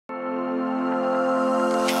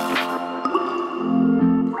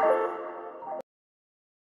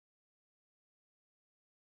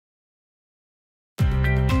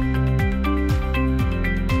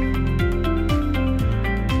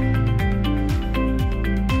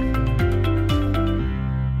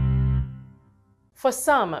For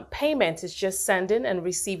some, payment is just sending and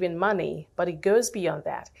receiving money, but it goes beyond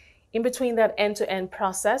that. In between that end-to-end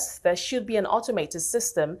process, there should be an automated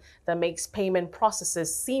system that makes payment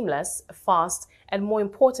processes seamless, fast, and more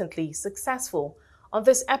importantly, successful. On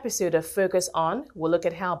this episode of Focus On, we'll look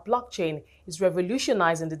at how blockchain is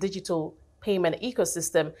revolutionizing the digital payment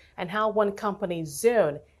ecosystem and how one company,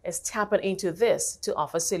 Zone, is tapping into this to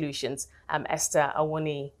offer solutions. I'm Esther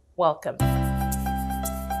Awuni. Welcome.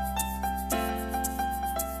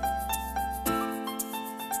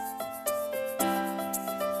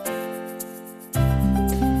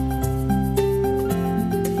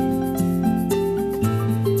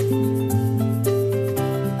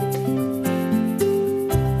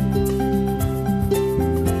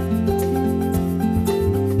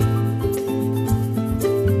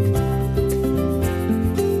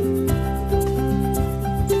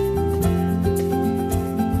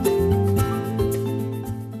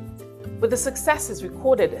 With the successes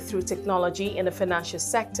recorded through technology in the financial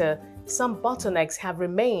sector, some bottlenecks have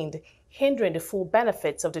remained, hindering the full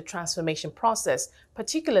benefits of the transformation process,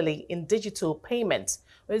 particularly in digital payments,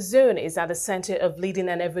 where Zone is at the center of leading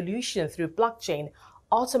an evolution through blockchain,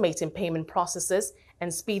 automating payment processes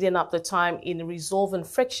and speeding up the time in resolving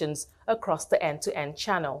frictions across the end-to-end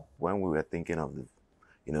channel. When we were thinking of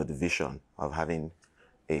the vision of having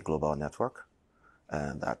a global network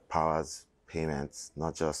that powers payments,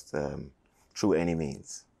 not just through any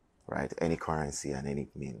means, right? Any currency and any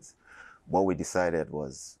means. What we decided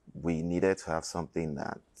was we needed to have something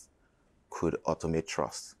that could automate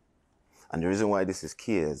trust. And the reason why this is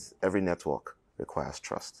key is every network requires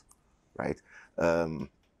trust, right?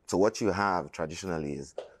 So what you have traditionally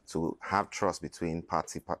is to have trust between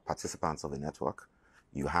participants of a network,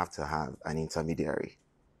 you have to have an intermediary.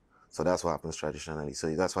 So that's what happens traditionally.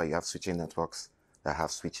 So that's why you have switching networks that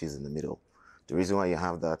have switches in the middle. The reason why you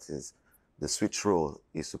have that is the switch role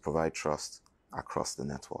is to provide trust across the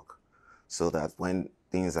network so that when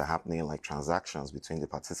things are happening like transactions between the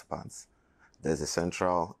participants, there's a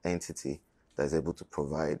central entity that is able to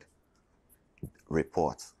provide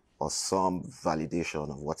report or some validation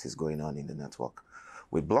of what is going on in the network.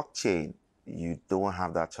 With blockchain, you don't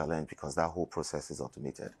have that challenge because that whole process is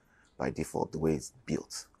automated by default, the way it's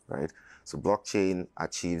built, right? So blockchain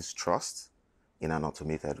achieves trust in an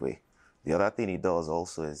automated way. The other thing it does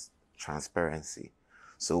also is transparency.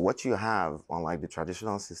 So what you have, unlike the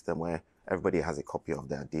traditional system where everybody has a copy of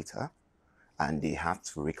their data and they have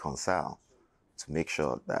to reconcile to make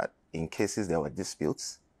sure that in cases there were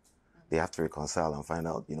disputes, they have to reconcile and find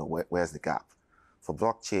out, where's the gap. For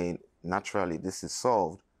blockchain, naturally, this is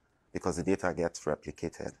solved because the data gets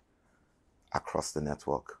replicated across the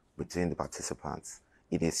network between the participants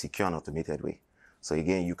in a secure and automated way. So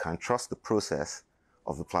again, you can trust the process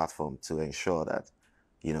of the platform to ensure that,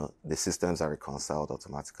 the systems are reconciled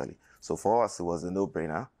automatically. So for us, it was a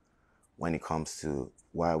no-brainer when it comes to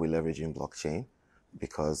why are we leveraging blockchain,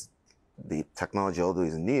 because the technology, although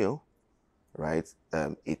is new, right,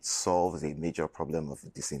 it solves a major problem of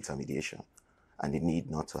disintermediation and the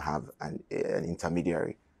need not to have an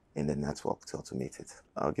intermediary in the network to automate it.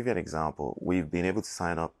 I'll give you an example. We've been able to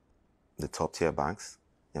sign up the top-tier banks.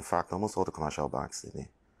 In fact, almost all the commercial banks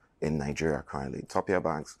in Nigeria currently. Top-tier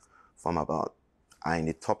banks are in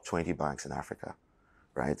the top 20 banks in Africa,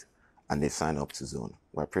 right? And they've signed up to Zone.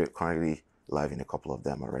 We're currently live in a couple of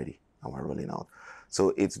them already, and we're rolling out.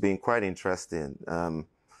 So it's been quite interesting.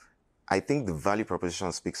 I think the value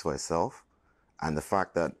proposition speaks for itself, and the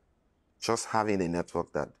fact that just having a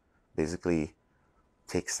network that basically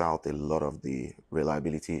takes out a lot of the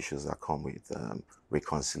reliability issues that come with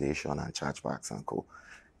reconciliation and chargebacks and co.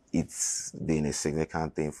 It's been a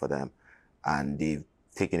significant thing for them, and they've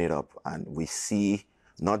taken it up. And we see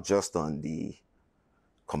not just on the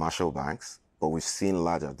commercial banks, but we've seen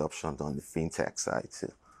large adoption on the fintech side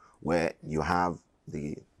too, where you have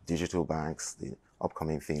the digital banks, the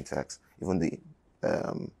upcoming fintechs, even the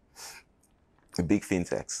big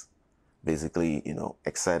fintechs, basically,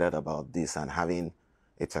 excited about this and having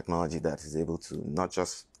a technology that is able to not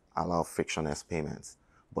just allow frictionless payments,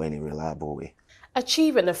 but in a reliable way.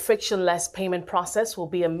 Achieving a frictionless payment process will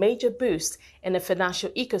be a major boost in the financial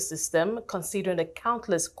ecosystem, considering the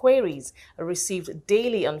countless queries received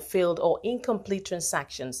daily on failed or incomplete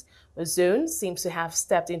transactions. Zone seems to have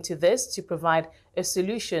stepped into this to provide a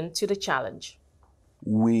solution to the challenge.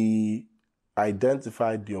 We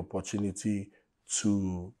identified the opportunity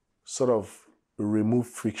to sort of remove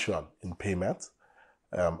friction in payment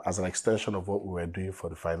as an extension of what we were doing for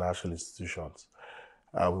the financial institutions.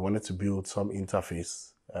 We wanted to build some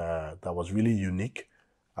interface that was really unique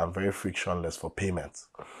and very frictionless for payments.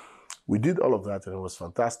 We did all of that and it was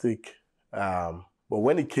fantastic. But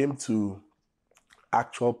when it came to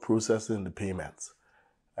actual processing the payments,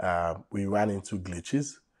 we ran into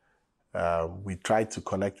glitches. We tried to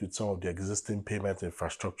connect with some of the existing payment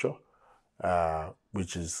infrastructure,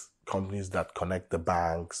 which is companies that connect the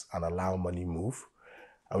banks and allow money move.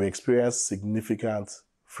 And we experienced significant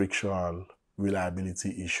friction,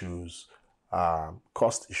 reliability issues,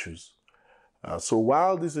 cost issues. So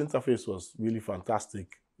while this interface was really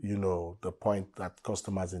fantastic, the point that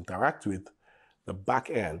customers interact with, the back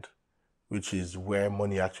end, which is where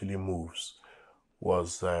money actually moves,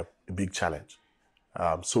 was a big challenge.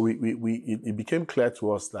 So it became clear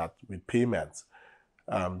to us that with payments,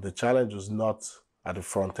 the challenge was not at the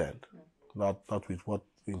front end, not with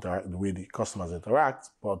the way the customers interact,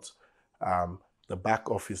 but the back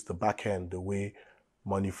office, the back end, the way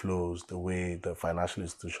money flows, the way the financial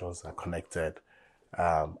institutions are connected.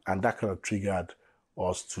 And that kind of triggered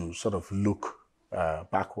us to sort of look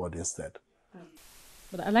backward instead.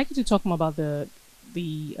 But I'd like you to talk more about the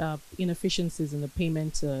inefficiencies in the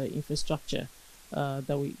payment infrastructure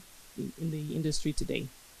that we in the industry today.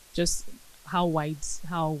 Just how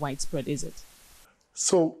widespread is it?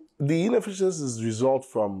 So the inefficiencies result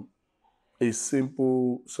from a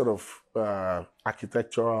simple sort of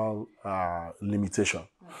architectural limitation.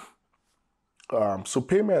 So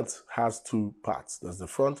payment has two parts. There's the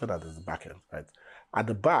front end and there's the back end, right? At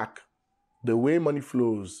the back, the way money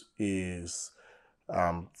flows is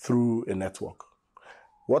through a network.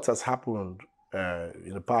 What has happened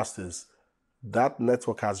in the past is that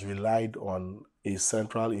network has relied on a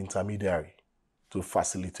central intermediary to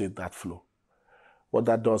facilitate that flow. What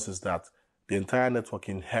that does is that the entire network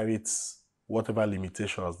inherits whatever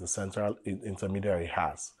limitations the central intermediary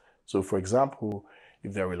has. So for example,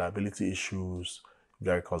 if there are reliability issues, if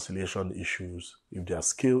there are reconciliation issues, if there are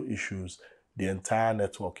scale issues, the entire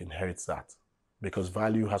network inherits that because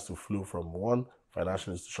value has to flow from one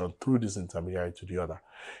financial institution through this intermediary to the other.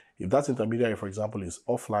 If that intermediary, for example, is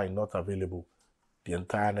offline, not available, the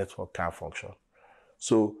entire network can't function.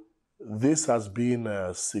 So this has been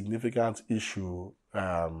a significant issue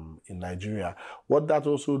in Nigeria. What that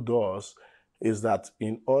also does is that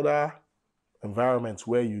in other environments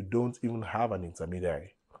where you don't even have an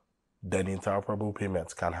intermediary, then interoperable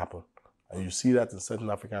payments can happen. And you see that in certain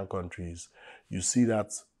African countries. You see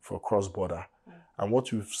that for cross-border. And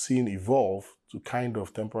what we've seen evolve to kind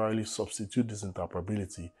of temporarily substitute this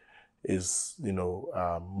interoperability is,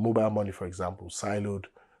 mobile money, for example, siloed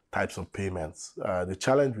types of payments. The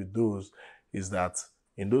challenge with those is that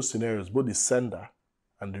in those scenarios, both the sender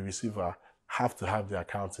and the receiver have to have their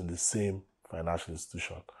accounts in the same financial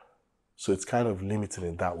institution. So it's kind of limited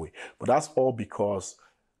in that way. But that's all because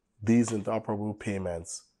these interoperable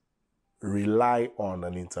payments rely on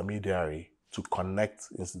an intermediary to connect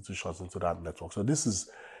institutions into that network. So this is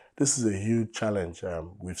a huge challenge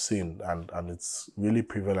we've seen, and it's really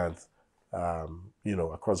prevalent,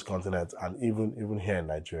 across the continent and even here in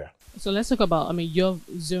Nigeria. So let's talk about, your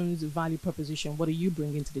Zone's value proposition. What are you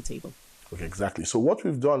bringing to the table? Okay, exactly. So what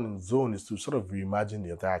we've done in Zone is to sort of reimagine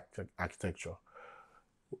the entire architecture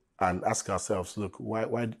and ask ourselves, look,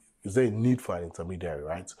 why is there a need for an intermediary,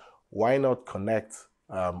 right? Why not connect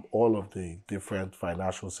all of the different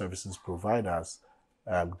financial services providers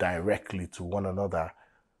directly to one another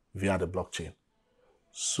via the blockchain?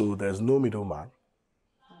 So there's no middleman.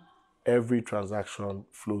 Every transaction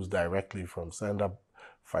flows directly from sender,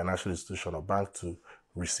 financial institution or bank to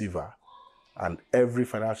receiver. And every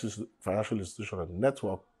financial institution on the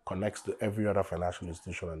network connects to every other financial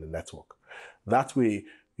institution on the network. That way,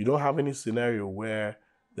 you don't have any scenario where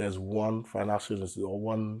there's one financial institution or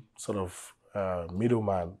one sort of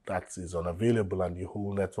middleman that is unavailable and the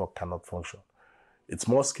whole network cannot function. It's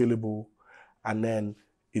more scalable, and then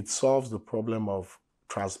it solves the problem of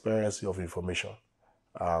transparency of information.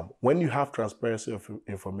 When you have transparency of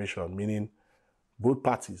information, meaning both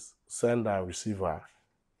parties, sender and receiver,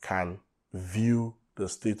 can view the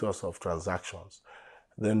status of transactions,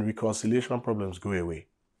 then reconciliation problems go away.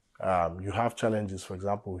 You have challenges, for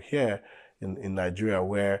example, here in Nigeria,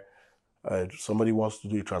 where somebody wants to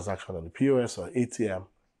do a transaction on the POS or ATM,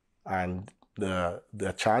 and the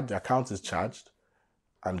account is charged,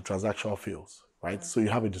 and the transaction fails, right? So you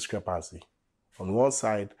have a discrepancy. On one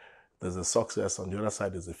side, there's a success. On the other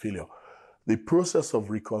side, there's a failure. The process of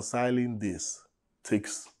reconciling this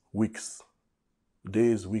takes weeks,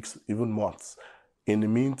 days, weeks, even months. In the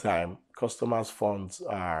meantime, customers' funds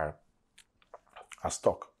are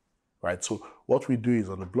stuck, right? So what we do is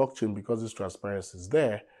on the blockchain, because this transparency is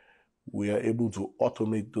there, we are able to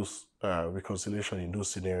automate those reconciliation in those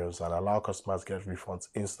scenarios and allow customers to get refunds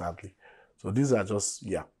instantly. So these are just,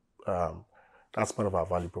 that's part of our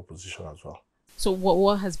value proposition as well. So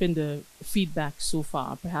what has been the feedback so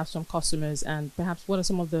far, perhaps from customers, and perhaps what are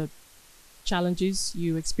some of the challenges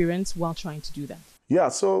you experience while trying to do that? Yeah,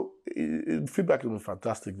 so feedback has been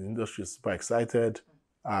fantastic. The industry is super excited.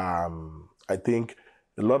 I think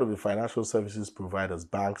a lot of the financial services providers,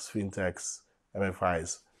 banks, fintechs,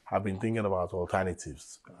 MFIs, have been thinking about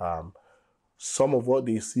alternatives. Some of what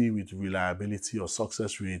they see with reliability or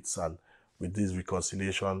success rates and with these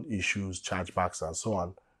reconciliation issues, chargebacks, and so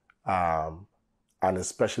on, and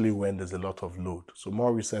especially when there's a lot of load. So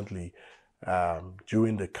more recently,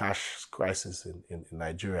 during the cash crisis in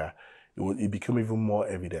Nigeria, it became even more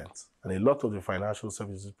evident. And a lot of the financial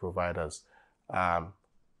services providers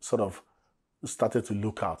sort of started to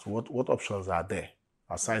look at what options are there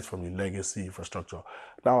aside from the legacy infrastructure.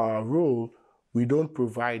 Now, our role, we don't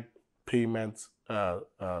provide payment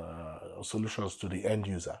solutions to the end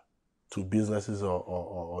user, to businesses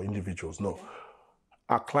or individuals. No.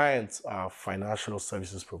 Our clients are financial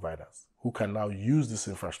services providers who can now use this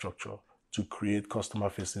infrastructure to create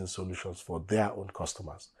customer-facing solutions for their own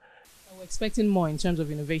customers. We're expecting more in terms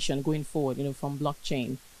of innovation going forward, from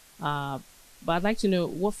blockchain. But I'd like to know,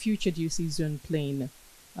 what future do you see Zone playing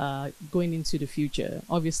going into the future?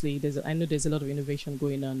 Obviously, I know there's a lot of innovation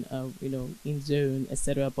going on, in Zone,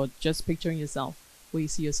 etc. But just picturing yourself, where you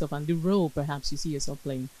see yourself and the role perhaps you see yourself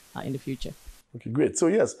playing in the future. Okay, great. So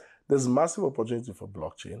yes, there's massive opportunity for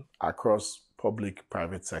blockchain across public,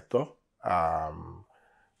 private sector.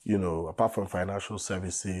 Apart from financial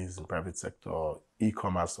services in private sector,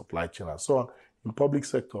 e-commerce, supply chain, and so on, in public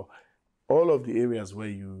sector, all of the areas where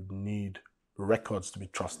you need records to be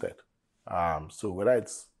trusted. So whether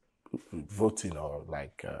it's voting or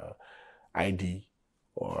ID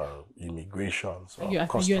or immigration or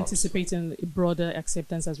customs. Are you anticipating a broader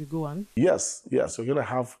acceptance as we go on? Yes. We're going to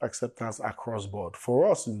have acceptance across board. For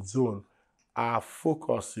us in Zone, our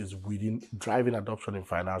focus is within driving adoption in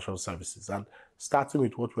financial services and starting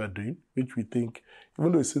with what we're doing, which we think,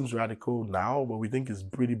 even though it seems radical now, but we think is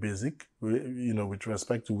pretty basic, with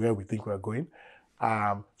respect to where we think we're going.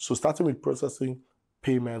 So starting with processing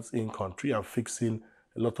payments in country and fixing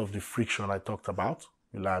a lot of the friction I talked about,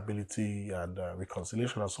 reliability and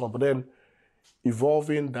reconciliation and so on, but then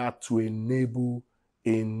evolving that to enable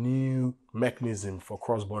a new mechanism for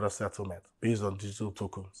cross-border settlement based on digital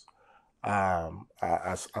tokens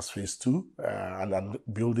as phase 2, and then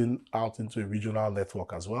building out into a regional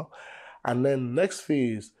network as well. And then next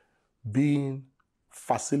phase being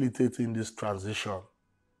facilitating this transition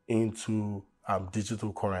into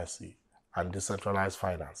digital currency and decentralized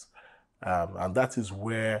finance. And that is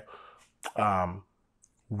where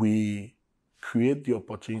we create the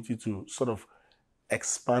opportunity to sort of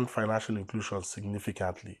expand financial inclusion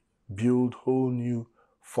significantly, build whole new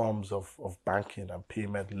forms of banking and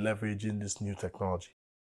payment, leveraging this new technology.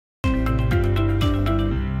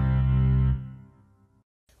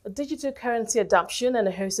 Digital currency adoption and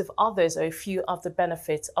a host of others are a few of the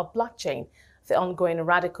benefits of blockchain. The ongoing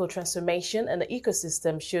radical transformation in the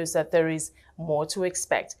ecosystem shows that there is more to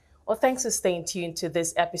expect. Well, thanks for staying tuned to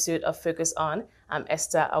this episode of Focus On. I'm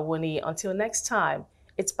Esther Awuni. Until next time,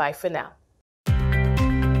 it's bye for now.